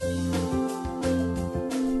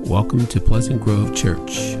Welcome to Pleasant Grove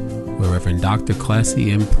Church, where Reverend Dr.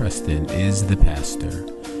 Classy M. Preston is the pastor.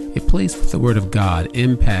 A place where the Word of God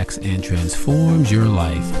impacts and transforms your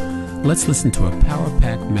life. Let's listen to a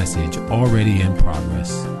power-packed message already in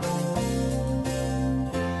progress.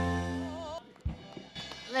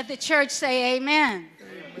 Let the church say amen.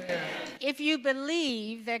 Amen. If you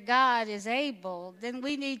believe that God is able, then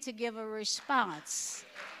we need to give a response.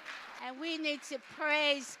 And we need to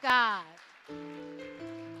praise God.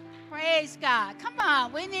 Praise God. Come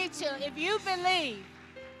on, we need to, if you believe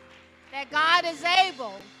that God is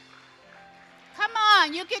able, come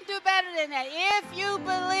on, you can do better than that. If you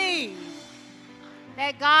believe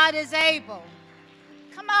that God is able,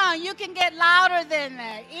 come on, you can get louder than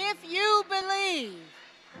that. If you believe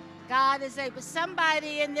God is able.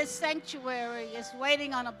 Somebody in this sanctuary is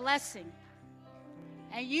waiting on a blessing.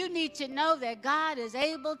 And you need to know that God is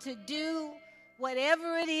able to do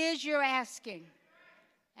whatever it is you're asking.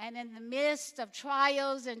 And in the midst of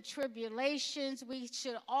trials and tribulations, we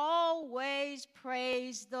should always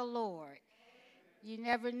praise the Lord. You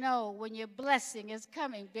never know when your blessing is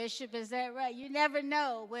coming, Bishop. Is that right? You never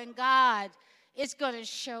know when God is going to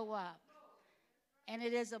show up. And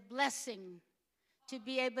it is a blessing to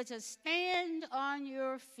be able to stand on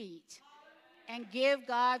your feet and give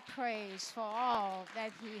God praise for all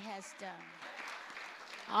that he has done.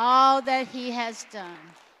 All that he has done.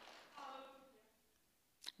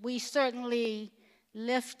 We certainly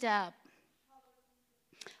lift up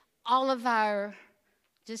all of our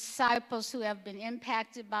disciples who have been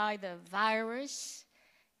impacted by the virus,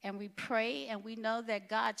 and we pray and we know that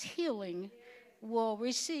God's healing will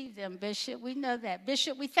receive them, Bishop. We know that.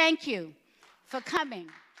 Bishop, we thank you for coming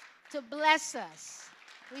to bless us.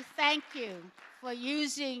 We thank you for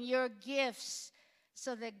using your gifts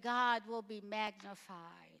so that God will be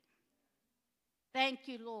magnified. Thank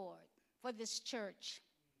you, Lord, for this church.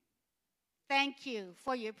 Thank you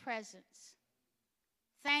for your presence.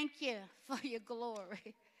 Thank you for your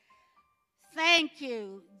glory. Thank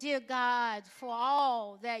you, dear God, for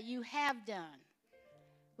all that you have done.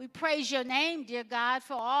 We praise your name, dear God,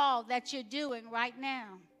 for all that you're doing right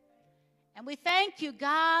now. And we thank you,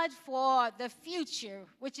 God, for the future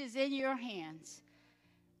which is in your hands.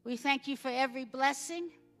 We thank you for every blessing.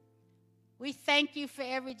 We thank you for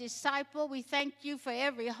every disciple. We thank you for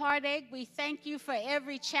every heartache. We thank you for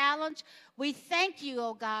every challenge. We thank you,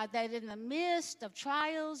 oh God, that in the midst of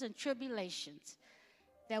trials and tribulations,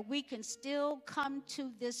 that we can still come to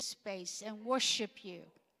this space and worship you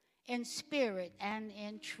in spirit and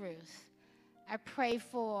in truth. I pray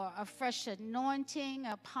for a fresh anointing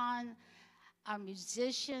upon our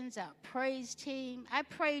musicians, our praise team. I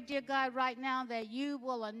pray, dear God, right now that you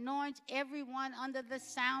will anoint everyone under the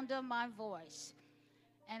sound of my voice.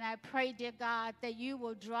 And I pray, dear God, that you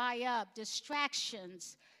will dry up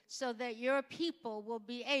distractions so that your people will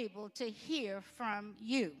be able to hear from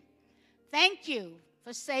you. Thank you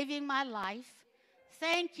for saving my life.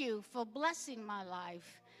 Thank you for blessing my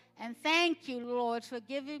life. And thank you, Lord, for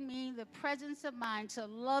giving me the presence of mind to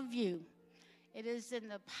love you. It is in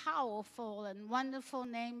the powerful and wonderful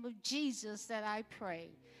name of Jesus that I pray.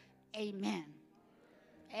 Amen.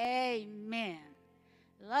 Amen.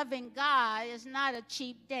 Loving God is not a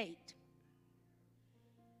cheap date.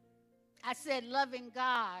 I said loving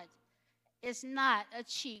God is not a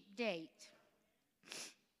cheap date.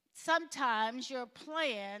 Sometimes your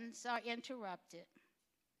plans are interrupted.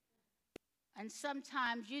 And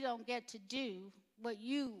sometimes you don't get to do what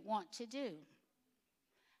you want to do.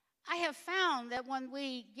 I have found that when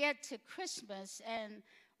we get to Christmas and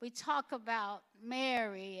we talk about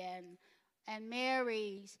Mary and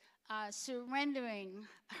Mary's surrendering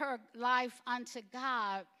her life unto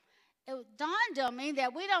God, it dawned on me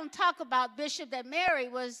that we don't talk about, Bishop, that Mary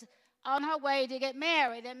was on her way to get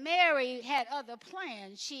married, and Mary had other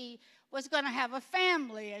plans. She was going to have a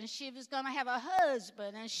family, and she was going to have a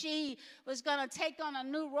husband, and she was going to take on a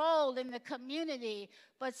new role in the community.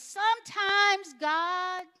 But sometimes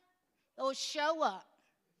God will show up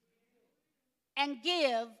and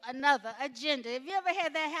give another agenda. Have you ever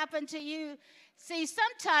had that happen to you? See,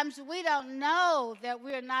 sometimes we don't know that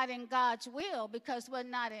we're not in God's will because we're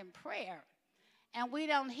not in prayer. And we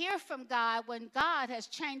don't hear from God when God has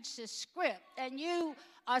changed his script and you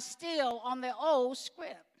are still on the old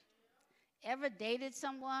script. Ever dated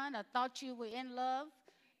someone or thought you were in love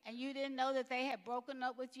and you didn't know that they had broken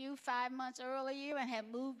up with you 5 months earlier and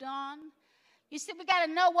had moved on? You see, we got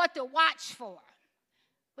to know what to watch for.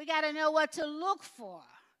 We got to know what to look for.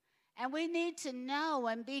 And we need to know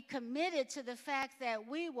and be committed to the fact that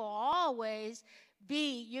we will always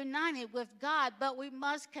be united with God, but we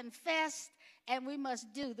must confess and we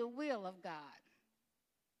must do the will of God.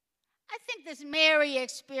 I think this Mary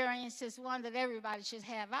experience is one that everybody should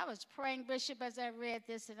have. I was praying, Bishop, as I read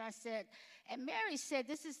this, and I said, and Mary said,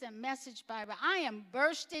 this is the Message Bible. I am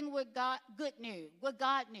bursting with good news, with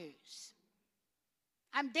God news.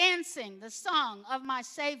 I'm dancing the song of my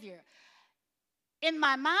Savior. In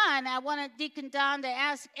my mind, I wanted Deacon Don to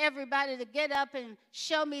ask everybody to get up and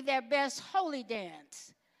show me their best holy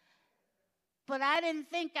dance. But I didn't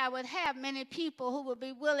think I would have many people who would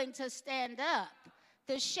be willing to stand up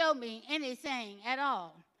to show me anything at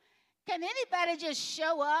all. Can anybody just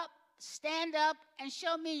show up, stand up, and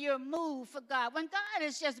show me your move for God? When God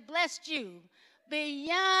has just blessed you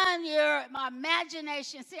beyond your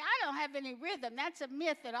imagination. See, I don't have any rhythm. That's a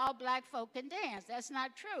myth that all black folk can dance. That's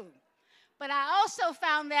not true. But I also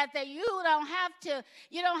found that you don't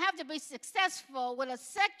have to be successful with a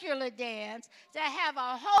secular dance to have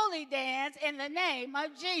a holy dance in the name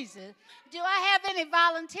of Jesus. Do I have any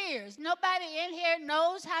volunteers? Nobody in here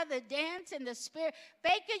knows how to dance in the Spirit.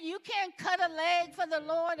 Bacon, you can't cut a leg for the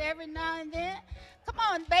Lord every now and then. Come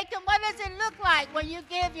on, Bacon, what does it look like when you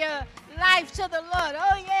give your life to the Lord?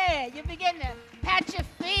 Oh, yeah, you begin to pat your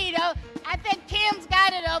feet. Oh, I think Kim's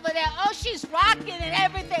got it over there. Oh, she's rocking and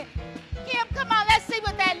everything. Kim, come on, let's see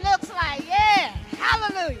what that looks like. Yeah,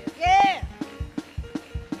 hallelujah, yeah.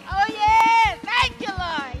 Oh, yeah, thank you,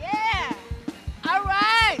 Lord, yeah. All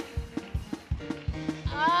right.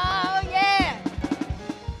 Oh, yeah.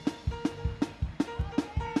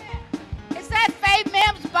 Is that Faye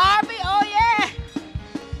Mims Barbie? Oh, yeah.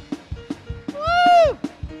 Woo!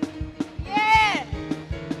 Yeah.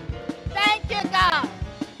 Thank you, God.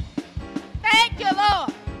 Thank you,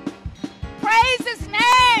 Lord. Praise his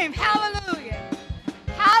name. Hallelujah.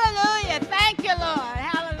 Hallelujah. Thank you, Lord.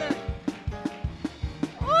 Hallelujah.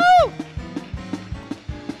 Woo!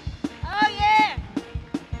 Oh, yeah.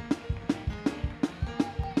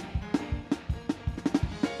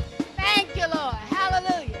 Thank you, Lord.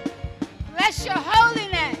 Hallelujah. Bless your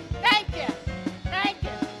holy name. Thank you. Thank you.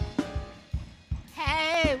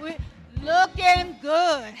 Hey, we're looking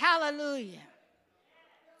good. Hallelujah.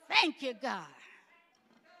 Thank you, God.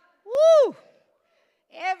 Woo!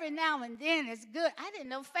 Every now and then it's good. I didn't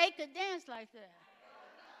know Faye could dance like that.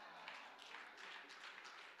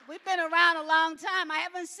 We've been around a long time. I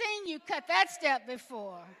haven't seen you cut that step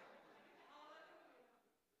before.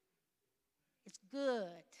 It's good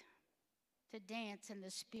to dance in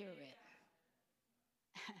the Spirit.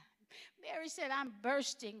 Mary said, I'm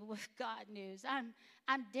bursting with God news.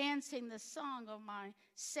 I'm dancing the song of my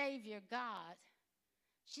Savior God.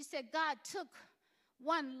 She said, God took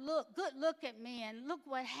one good look at me, and look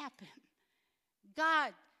what happened.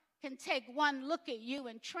 God can take one look at you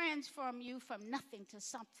and transform you from nothing to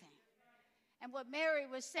something. And what Mary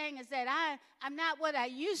was saying is that I'm not what I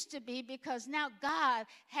used to be because now God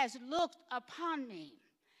has looked upon me.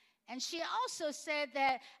 And she also said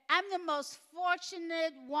that I'm the most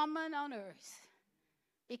fortunate woman on earth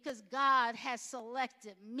because God has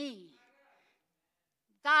selected me.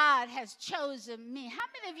 God has chosen me. How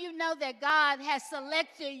many of you know that God has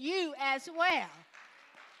selected you as well?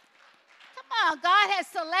 Come on, God has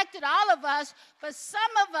selected all of us, but some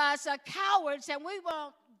of us are cowards and we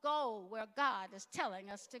won't go where God is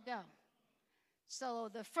telling us to go.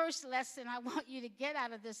 So the first lesson I want you to get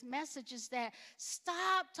out of this message is that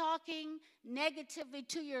stop talking negatively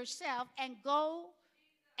to yourself and go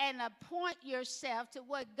and appoint yourself to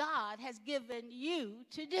what God has given you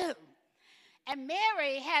to do. And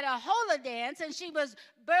Mary had a holy dance, and she was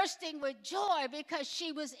bursting with joy because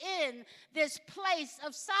she was in this place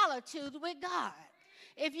of solitude with God.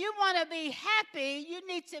 If you want to be happy, you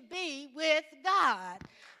need to be with God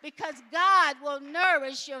because God will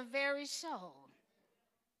nourish your very soul.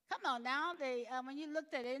 Come on now. When you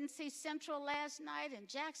looked at NC Central last night in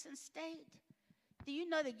Jackson State, do you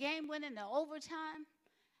know the game went into overtime?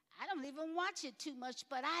 I don't even watch it too much,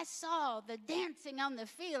 but I saw the dancing on the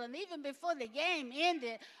field. And even before the game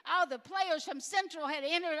ended, all the players from Central had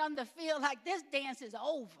entered on the field like this dance is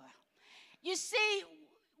over. You see,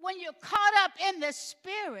 when you're caught up in the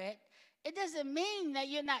Spirit, it doesn't mean that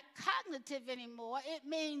you're not cognitive anymore. It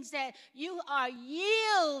means that you are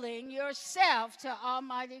yielding yourself to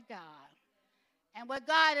Almighty God. And what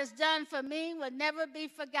God has done for me will never be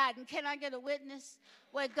forgotten. Can I get a witness?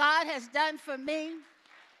 What God has done for me.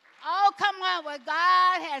 Oh, come on. What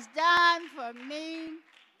God has done for me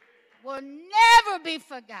will never be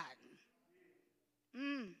forgotten.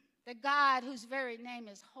 The God whose very name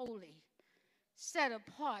is holy, set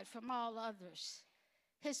apart from all others.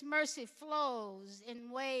 His mercy flows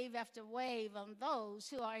in wave after wave on those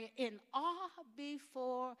who are in awe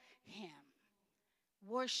before him.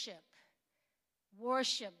 Worship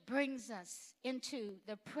Worship brings us into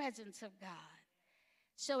the presence of God.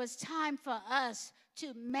 So it's time for us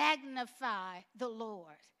to magnify the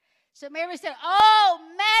Lord. So Mary said, oh,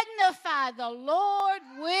 magnify the Lord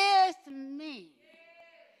with me.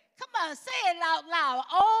 Come on, say it out loud.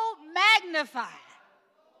 Oh, magnify.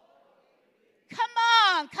 Come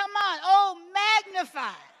on. Oh,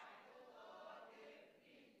 magnify.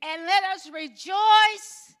 And let us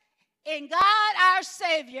rejoice in God our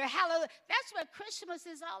Savior. Hallelujah. That's what Christmas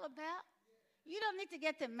is all about. You don't need to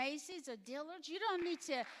get to Macy's or Dillard's. You don't need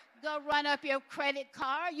to go run up your credit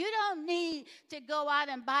card. You don't need to go out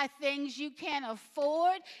and buy things you can't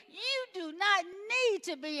afford. You do not need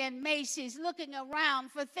to be in Macy's looking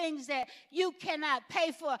around for things that you cannot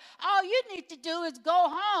pay for. All you need to do is go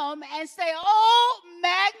home and say, oh,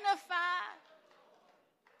 magnify.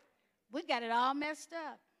 We got it all messed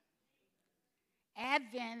up.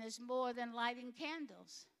 Advent is more than lighting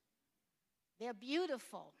candles. They're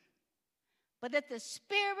beautiful. But if the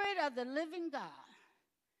Spirit of the living God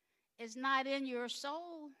is not in your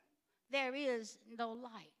soul, there is no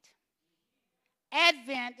light.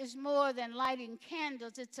 Advent is more than lighting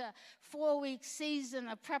candles. It's a 4-week season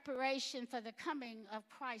of preparation for the coming of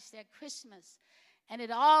Christ at Christmas. And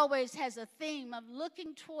it always has a theme of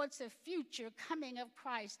looking towards the future coming of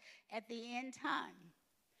Christ at the end time.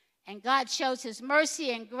 And God shows his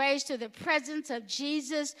mercy and grace through the presence of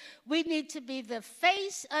Jesus. We need to be the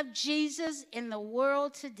face of Jesus in the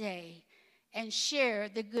world today and share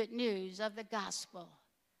the good news of the gospel.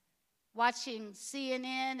 Watching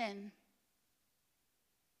CNN and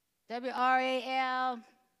WRAL,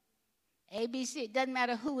 ABC, it doesn't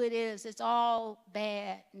matter who it is, it's all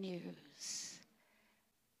bad news.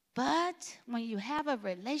 But when you have a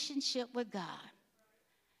relationship with God,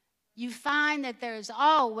 you find that there's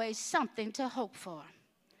always something to hope for.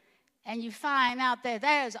 And you find out that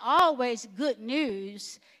there's always good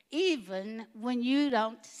news, even when you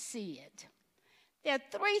don't see it. There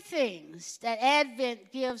are 3 things that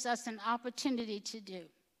Advent gives us an opportunity to do.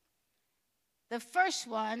 The first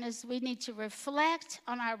one is we need to reflect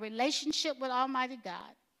on our relationship with Almighty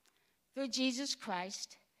God through Jesus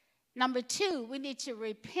Christ. Number 2, we need to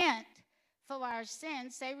repent for our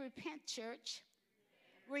sins. Say, repent, church.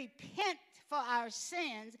 Repent for our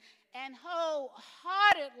sins and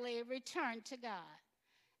wholeheartedly return to God.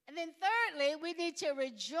 And then thirdly, we need to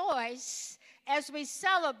rejoice as we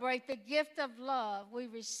celebrate the gift of love we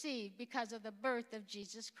receive because of the birth of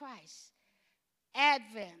Jesus Christ.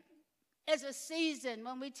 Advent is a season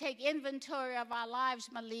when we take inventory of our lives,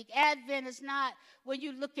 Malik. Advent is not when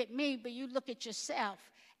you look at me, but you look at yourself.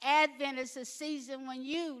 Advent is a season when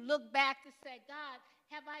you look back and say, God,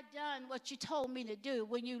 have I done what you told me to do?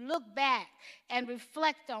 When you look back and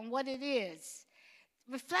reflect on what it is.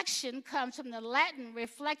 Reflection comes from the Latin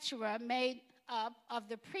reflectura, made up of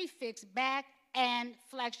the prefix back and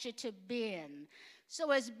flexure to bend.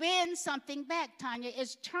 So it's bend something back, Tanya.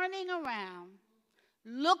 It's turning around,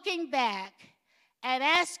 looking back, and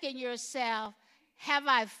asking yourself, have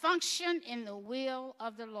I functioned in the will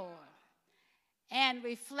of the Lord? And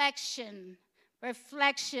reflection,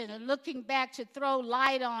 and looking back to throw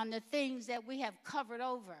light on the things that we have covered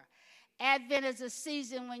over. Advent is a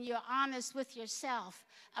season when you're honest with yourself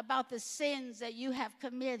about the sins that you have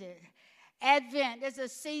committed. Advent is a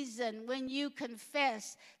season when you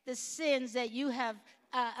confess the sins that you have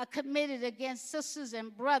committed against sisters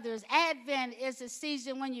and brothers. Advent is a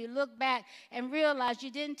season when you look back and realize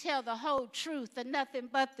you didn't tell the whole truth and nothing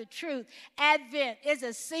but the truth. Advent is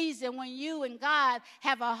a season when you and God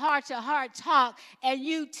have a heart-to-heart talk and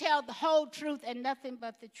you tell the whole truth and nothing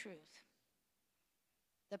but the truth.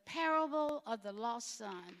 The parable of the lost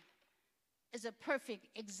son is a perfect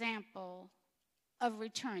example of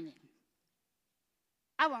returning.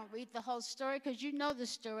 I won't read the whole story because you know the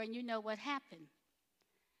story and you know what happened.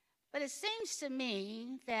 But it seems to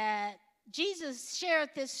me that Jesus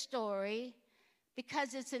shared this story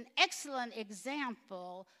because it's an excellent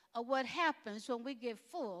example of what happens when we get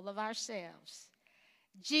full of ourselves.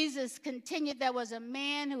 Jesus continued, there was a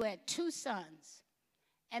man who had 2 sons.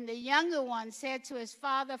 And the younger one said to his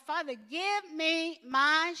father, Father, give me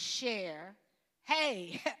my share,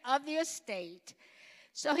 of the estate.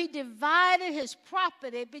 So he divided his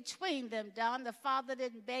property between them, Don. The father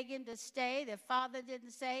didn't beg him to stay. The father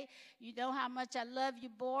didn't say, you know how much I love you,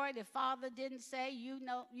 boy. The father didn't say, you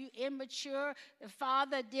know, you immature. The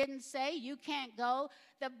father didn't say, you can't go.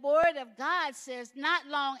 The word of God says not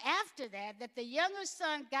long after that the younger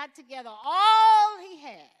son got together all he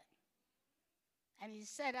had. And he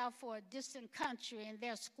set out for a distant country and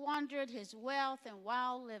there squandered his wealth in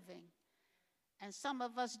wild living. And some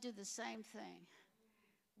of us do the same thing.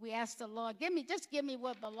 we ask the Lord, just give me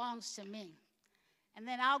what belongs to me. And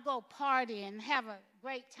then I'll go party and have a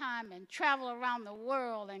great time and travel around the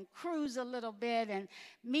world and cruise a little bit and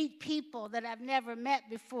meet people that I've never met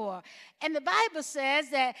before. And the Bible says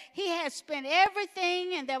that he had spent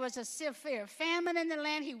everything, and there was a severe famine in the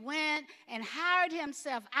land. He went and hired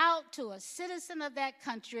himself out to a citizen of that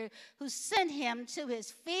country who sent him to his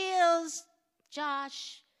fields,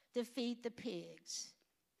 Josh, to feed the pigs.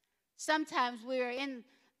 Sometimes we're in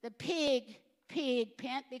the pig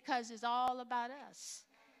pen because it's all about us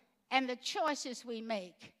and the choices we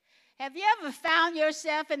make. Have you ever found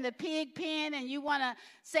yourself in the pig pen and you want to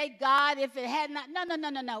say, God, if it had not?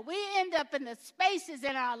 No. We end up in the spaces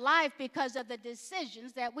in our life because of the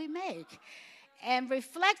decisions that we make. And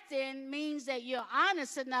reflecting means that you're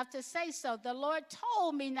honest enough to say so. The Lord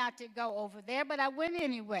told me not to go over there, but I went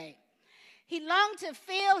anyway. He longed to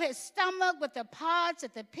fill his stomach with the pods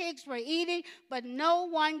that the pigs were eating, but no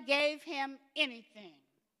one gave him anything.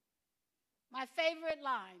 My favorite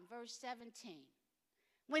line, verse 17.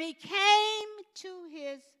 When he came to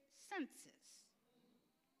his senses.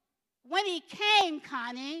 When he came,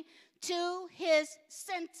 Connie, to his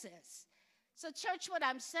senses. So, church, what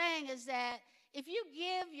I'm saying is that if you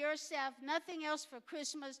give yourself nothing else for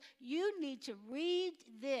Christmas, you need to read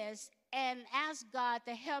this and ask God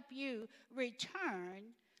to help you return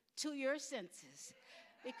to your senses.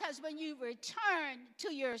 Because when you return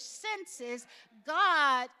to your senses,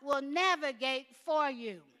 God will navigate for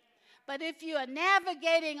you. But if you are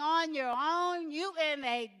navigating on your own, you're in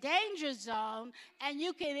a danger zone, and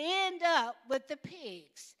you can end up with the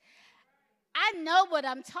pigs. I know what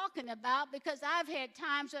I'm talking about because I've had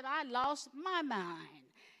times that I lost my mind.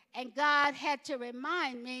 And God had to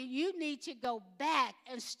remind me, you need to go back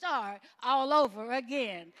and start all over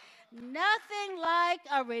again. Nothing like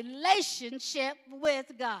a relationship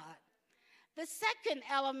with God. The second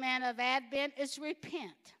element of Advent is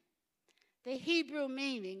repent. The Hebrew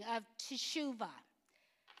meaning of teshuvah.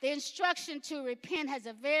 The instruction to repent has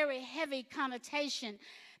a very heavy connotation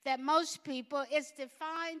that most people, it's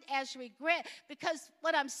defined as regret. Because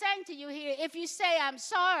what I'm saying to you here, if you say I'm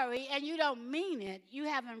sorry and you don't mean it, you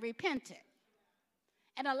haven't repented.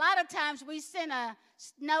 And a lot of times we send a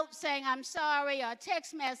note saying I'm sorry, or a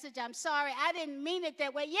text message, I'm sorry, I didn't mean it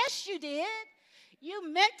that way. Yes, you did.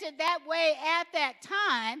 You meant it that way at that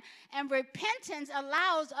time. And repentance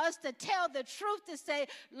allows us to tell the truth, to say,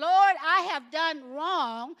 Lord, I have done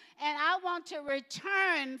wrong, and I want to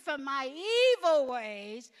return from my evil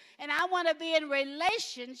ways, and I want to be in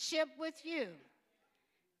relationship with you.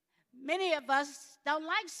 Many of us don't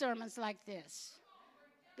like sermons like this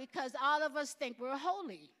because all of us think we're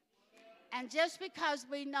holy. And just because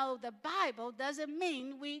we know the Bible doesn't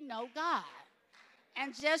mean we know God.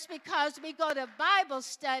 And just because we go to Bible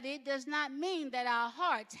study does not mean that our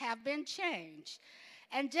hearts have been changed.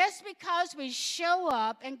 And just because we show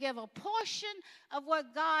up and give a portion of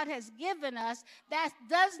what God has given us, that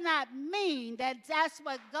does not mean that that's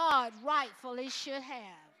what God rightfully should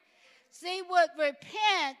have. See, what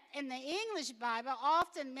repent in the English Bible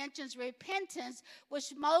often mentions repentance,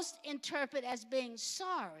 which most interpret as being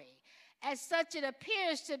sorry. As such, it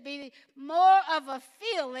appears to be more of a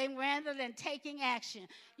feeling rather than taking action.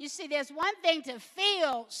 You see, there's one thing to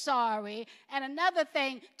feel sorry and another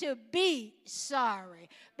thing to be sorry.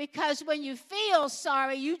 Because when you feel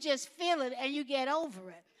sorry, you just feel it and you get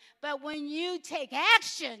over it. But when you take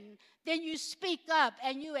action, then you speak up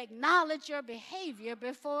and you acknowledge your behavior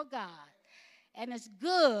before God. And it's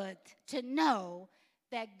good to know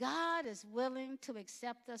that God is willing to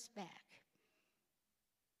accept us back.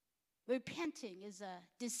 Repenting is a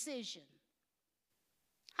decision.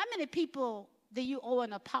 How many people do you owe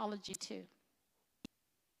an apology to?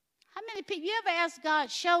 How many people? You ever ask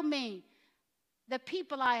God, show me the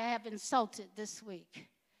people I have insulted this week?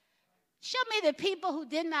 Show me the people who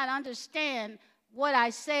did not understand what I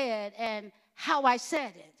said and how I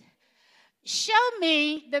said it. Show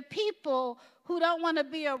me the people who don't want to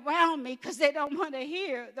be around me because they don't want to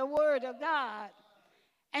hear the word of God.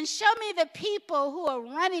 And show me the people who are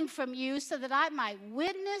running from you so that I might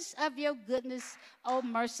witness of your goodness, O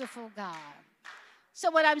merciful God. So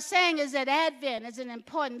what I'm saying is that Advent is an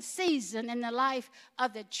important season in the life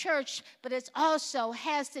of the church, but it also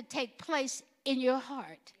has to take place in your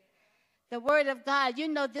heart. The word of God, you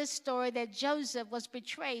know this story that Joseph was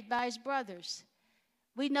betrayed by his brothers.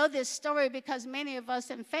 We know this story because many of us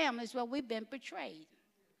in families, well, we've been betrayed.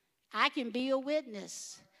 I can be a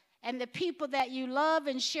witness. And the people that you love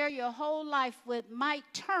and share your whole life with might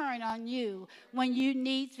turn on you when you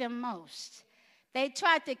need them most. They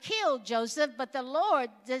tried to kill Joseph, but the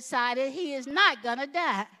Lord decided he is not going to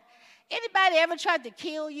die. Anybody ever tried to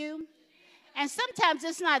kill you? And sometimes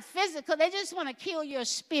it's not physical. They just want to kill your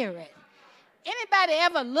spirit. Anybody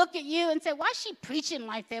ever look at you and say, why is she preaching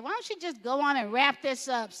like that? Why don't she just go on and wrap this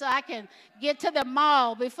up so I can get to the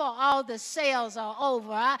mall before all the sales are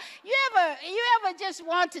over? You ever just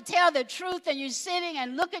want to tell the truth and you're sitting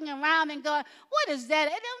and looking around and going, what is that?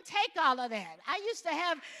 It don't take all of that. I used to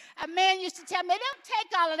have a man used to tell me, it don't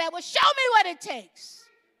take all of that. Well, show me what it takes.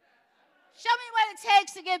 Show me what it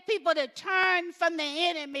takes to get people to turn from the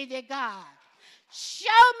enemy to God. Show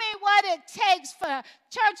me what it takes for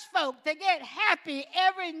church folk to get happy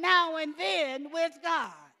every now and then with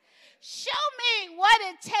God. Show me what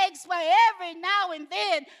it takes where every now and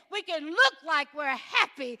then we can look like we're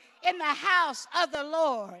happy in the house of the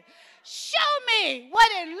Lord. Show me what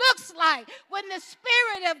it looks like when the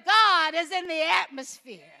Spirit of God is in the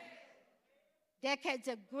atmosphere. Decades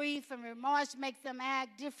of grief and remorse make them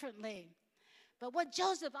act differently. But what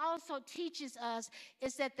Joseph also teaches us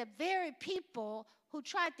is that the very people who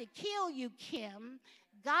tried to kill you, Kim,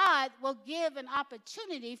 God will give an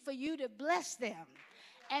opportunity for you to bless them.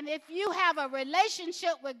 And if you have a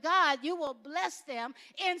relationship with God, you will bless them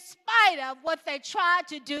in spite of what they tried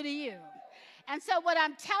to do to you. And so what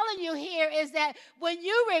I'm telling you here is that when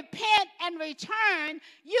you repent and return,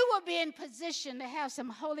 you will be in position to have some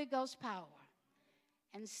Holy Ghost power.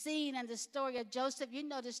 And seen in the story of Joseph, you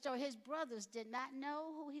know the story, his brothers did not know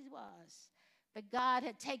who he was. But God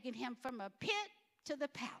had taken him from a pit to the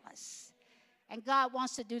palace. And God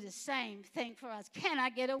wants to do the same thing for us. Can I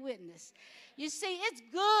get a witness? You see, it's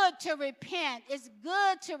good to repent. It's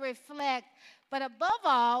good to reflect. But above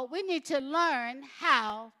all, we need to learn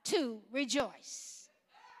how to rejoice.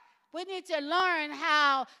 We need to learn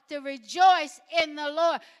how to rejoice in the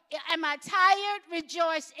Lord. Am I tired?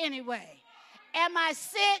 Rejoice anyway. Am I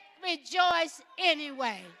sick? Rejoice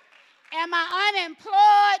anyway. Am I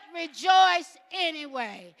unemployed? Rejoice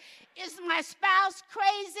anyway. Is my spouse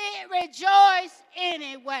crazy? Rejoice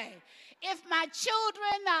anyway. If my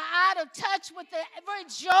children are out of touch with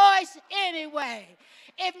rejoice anyway.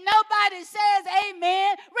 If nobody says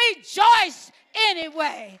amen, rejoice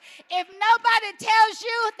anyway. If nobody tells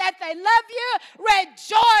you that they love you,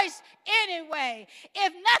 rejoice anyway.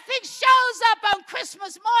 If nothing shows up on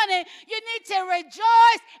Christmas morning, you need to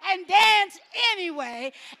rejoice and dance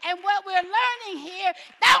anyway. And what we're learning here,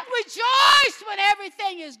 don't rejoice when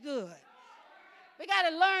everything is good. We got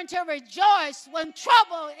to learn to rejoice when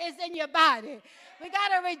trouble is in your body. We got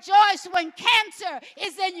to rejoice when cancer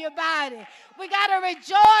is in your body. We got to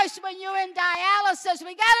rejoice when you're in dialysis.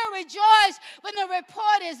 We got to rejoice when the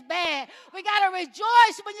report is bad. We got to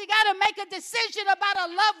rejoice when you got to make a decision about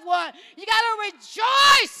a loved one. You got to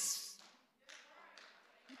rejoice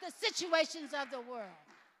with the situations of the world.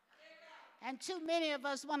 And too many of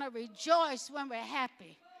us want to rejoice when we're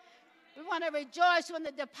happy. We want to rejoice when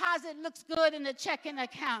the deposit looks good in the checking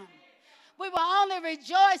account. We will only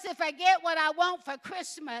rejoice if I get what I want for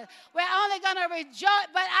Christmas. We're only going to rejoice.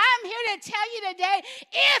 But I'm here to tell you today,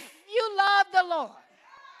 if you love the Lord,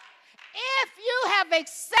 if you have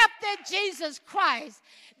accepted Jesus Christ,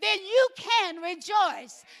 then you can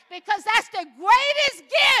rejoice, because that's the greatest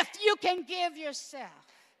gift you can give yourself.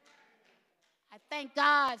 I thank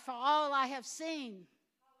God for all I have seen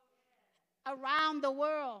around the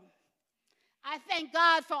world. I thank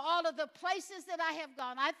God for all of the places that I have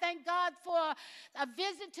gone. I thank God for a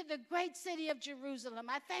visit to the great city of Jerusalem.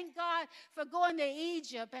 I thank God for going to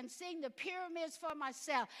Egypt and seeing the pyramids for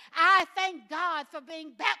myself. I thank God for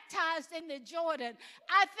being baptized in the Jordan.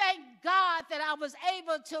 I thank God that I was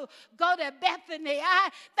able to go to Bethany. I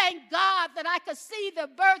thank God that I could see the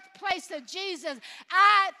birthplace of Jesus.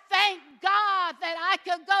 I thank God that I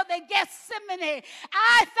could go to Gethsemane.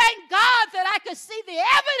 I thank God that I could see the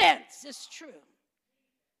evidence is true,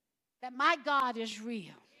 that my God is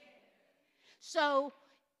real. So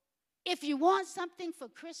if you want something for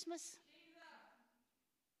Christmas,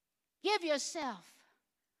 give yourself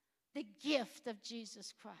the gift of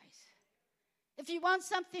Jesus Christ. If you want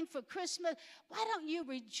something for Christmas, why don't you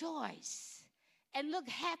rejoice and look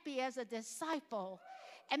happy as a disciple?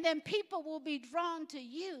 And then people will be drawn to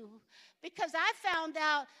you. Because I found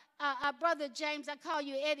out, Brother James, I call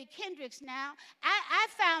you Eddie Kendricks now, I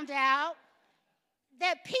found out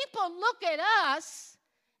that people look at us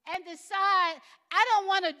and decide, I don't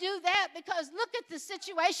want to do that because look at the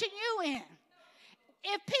situation you're in.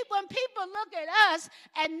 When people look at us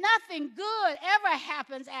and nothing good ever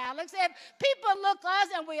happens, Alex, if people look at us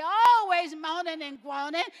and we're always moaning and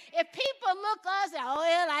groaning, if people look at us and, oh,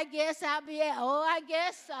 well, I guess I'll be, I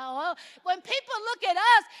guess so. When people look at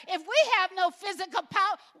us, if we have no physical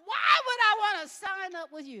power, why would I want to sign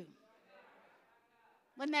up with you?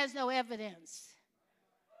 when there's no evidence.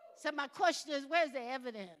 So my question is, where's the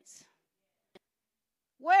evidence?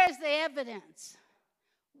 Where's the evidence?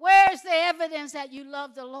 Where's the evidence that you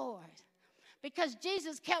love the Lord? Because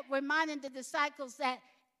Jesus kept reminding the disciples that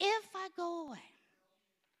if I go away,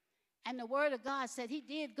 and the word of God said he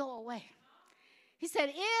did go away. He said,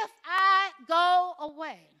 if I go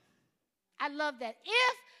away, I love that.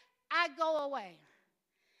 If I go away,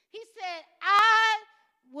 he said, I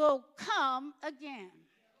will come again.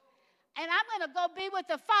 And I'm going to go be with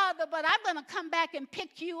the Father, but I'm going to come back and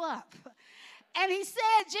pick you up. And he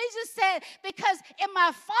said, Jesus said, because in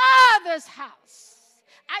my Father's house,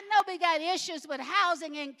 I know we got issues with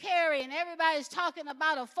housing and Cary, and everybody's talking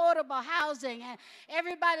about affordable housing, and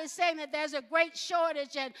everybody's saying that there's a great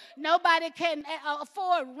shortage and nobody can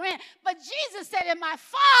afford rent. But Jesus said, in my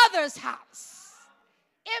Father's house,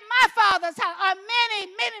 are many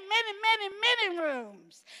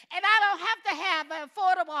rooms. And I don't have to have an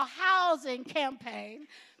affordable housing campaign,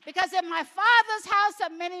 because in my Father's house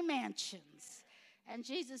are many mansions. And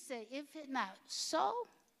Jesus said, if it not so,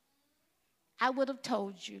 I would have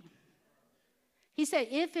told you. He said,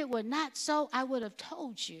 if it were not so, I would have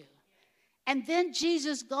told you. And then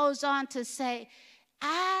Jesus goes on to say,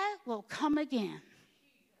 I will come again.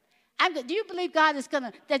 Do you believe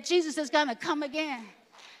that Jesus is going to come again?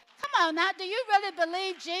 Come on now, do you really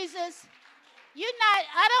believe Jesus?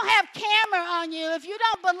 I don't have camera on you. If you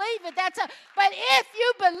don't believe it, but if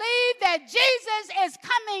you believe that Jesus is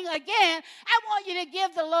coming again, I want you to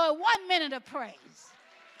give the Lord 1 minute of praise.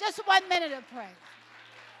 Just 1 minute of praise.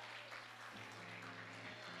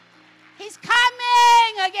 He's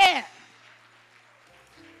coming again.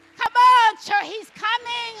 Come on, church. He's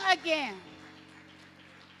coming again.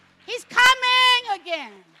 He's coming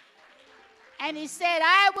again. And he said,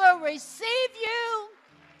 I will receive you.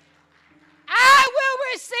 I will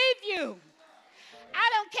receive you. I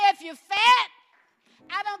don't care if you're fat.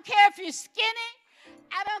 I don't care if you're skinny.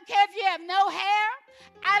 I don't care if you have no hair.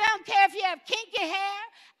 I don't care if you have kinky hair.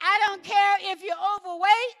 I don't care if you're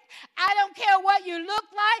overweight. I don't care what you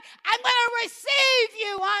look like. I'm going to receive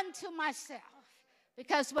you unto myself.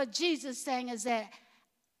 Because what Jesus is saying is that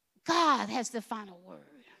God has the final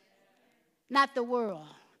word, not the world.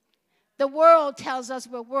 The world tells us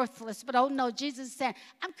we're worthless, but oh no, Jesus is saying,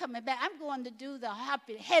 I'm coming back. I'm going to do the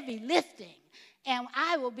heavy lifting, and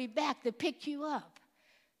I will be back to pick you up.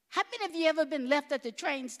 How many of you ever been left at the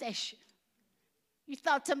train station? You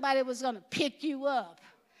thought somebody was going to pick you up.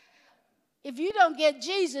 If you don't get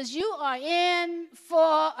Jesus, you are in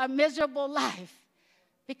for a miserable life,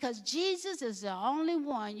 because Jesus is the only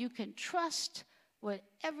one you can trust with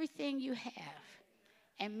everything you have.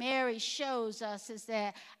 And Mary shows us is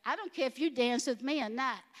that I don't care if you dance with me or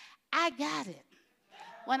not, I got it.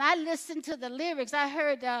 When I listened to the lyrics, I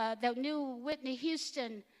heard the new Whitney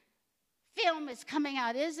Houston film is coming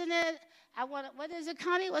out, isn't it? What is it,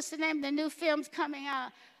 Connie? What's the name of the new film's coming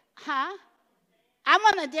out? Huh? I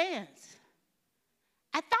Want to Dance.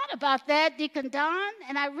 I thought about that, Deacon Don,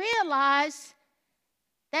 and I realized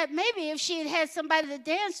that maybe if she had had somebody to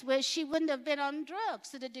dance with, she wouldn't have been on drugs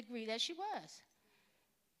to the degree that she was.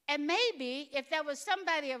 And maybe if there was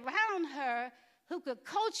somebody around her who could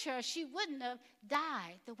coach her, she wouldn't have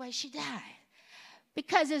died the way she died.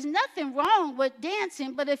 Because there's nothing wrong with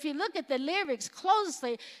dancing, but if you look at the lyrics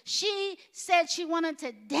closely, she said she wanted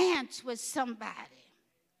to dance with somebody.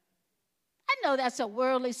 I know that's a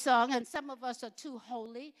worldly song, and some of us are too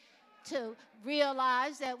holy to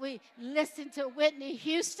realize that we listen to Whitney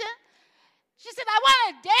Houston. She said, I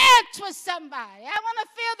want to dance with somebody. I want to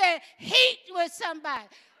feel the heat with somebody.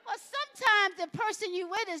 Well, sometimes the person you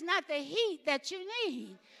with is not the heat that you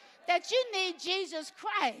need Jesus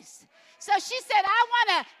Christ. So she said, I want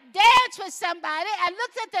to dance with somebody. I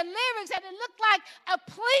looked at the lyrics, and it looked like a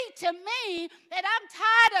plea to me that I'm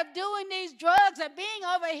tired of doing these drugs and being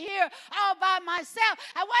over here all by myself.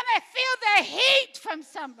 I want to feel the heat from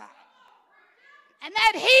somebody. And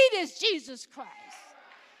that heat is Jesus Christ.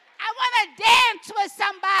 I want to dance with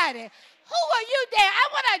somebody. Who are you there? I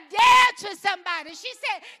want to dance with somebody. She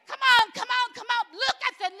said, come on. Look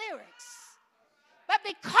at the lyrics. But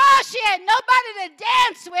because she had nobody to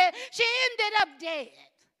dance with, she ended up dead.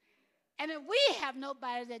 And if we have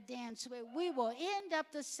nobody to dance with, we will end up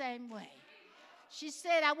the same way. She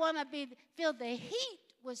said, I want to feel the heat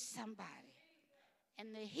with somebody.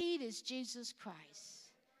 And the heat is Jesus Christ.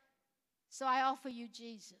 So I offer you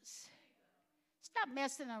Jesus. Stop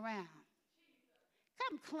messing around.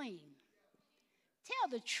 Come clean. Tell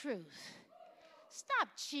the truth. Stop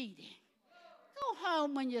cheating. Go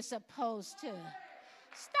home when you're supposed to.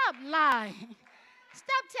 Stop lying.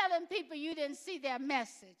 Stop telling people you didn't see their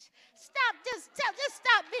message. Just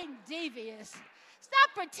stop being devious.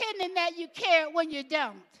 Stop pretending that you care when you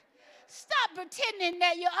don't. Stop pretending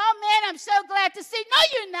that oh man, I'm so glad to see. No,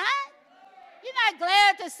 you're not. You're not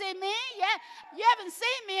glad to see me. Yeah, you haven't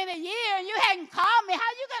seen me in a year and you hadn't called me. How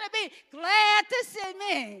are you going to be glad to see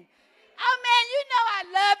me? Oh man, you know I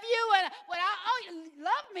love you. And you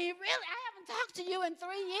love me? Really? I haven't talked to you in 3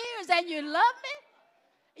 years and you love me?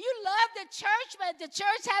 You love the church, but the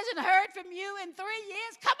church hasn't heard from you in 3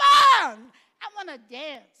 years? Come on! I want to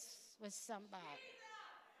dance with somebody.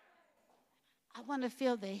 I want to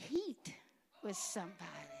feel the heat with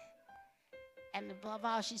somebody. And above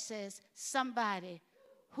all, she says, somebody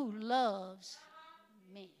who loves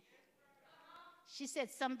me. She said,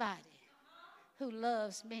 somebody who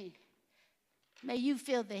loves me. May you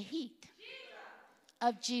feel the heat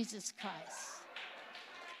of Jesus Christ.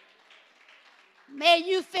 May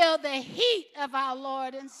you feel the heat of our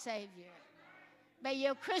Lord and Savior. May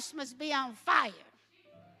your Christmas be on fire.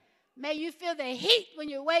 May you feel the heat when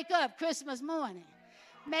you wake up Christmas morning.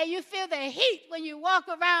 May you feel the heat when you walk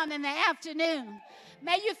around in the afternoon.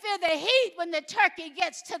 May you feel the heat when the turkey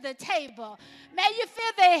gets to the table. May you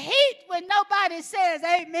feel the heat when nobody says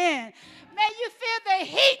amen. May you feel the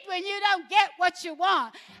heat when you don't get what you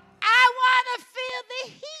want. I want to feel the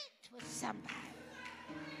heat with somebody.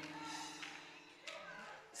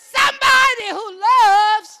 Somebody who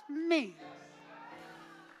loves me.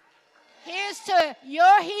 Here's to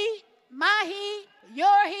your heat, my heat,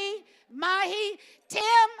 your heat, my heat.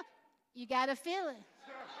 Tim, you got to feel it.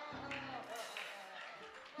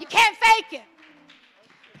 You can't fake it.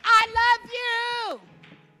 I love you.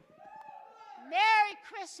 Merry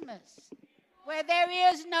Christmas. Where there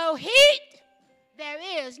is no heat, there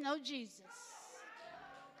is no Jesus.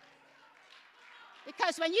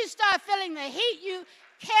 Because when you start feeling the heat, you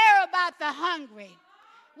care about the hungry.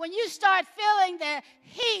 When you start feeling the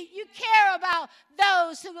heat, you care about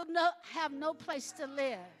those who have no place to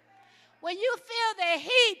live. When you feel the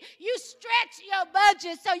heat, you stretch your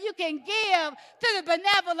budget so you can give to the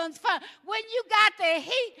benevolence fund. When you got the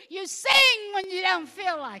heat, you sing when you don't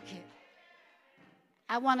feel like it.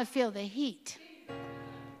 I want to feel the heat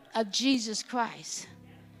of Jesus Christ.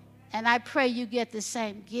 And I pray you get the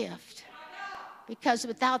same gift. Because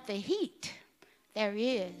without the heat, there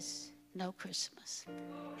is no Christmas.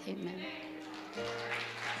 Amen.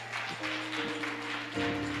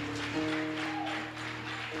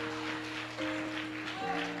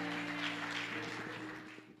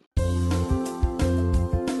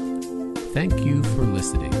 Thank you for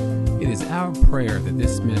listening. It is our prayer that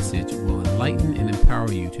this message will enlighten and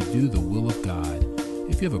empower you to do the will of God.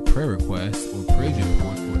 If you have a prayer request or praise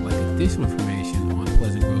report or would like additional information on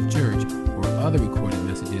Pleasant Grove Church or other recorded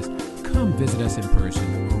messages, come visit us in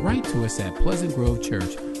person or write to us at Pleasant Grove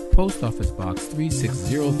Church, Post Office Box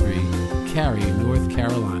 3603, Cary, North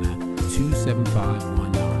Carolina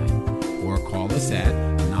 27519, or call us at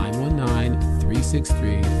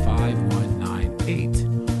 919-363-5198.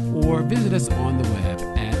 Or visit us on the web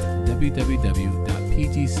at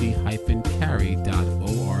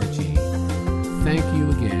www.pgc-cary.org. Thank you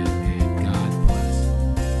again.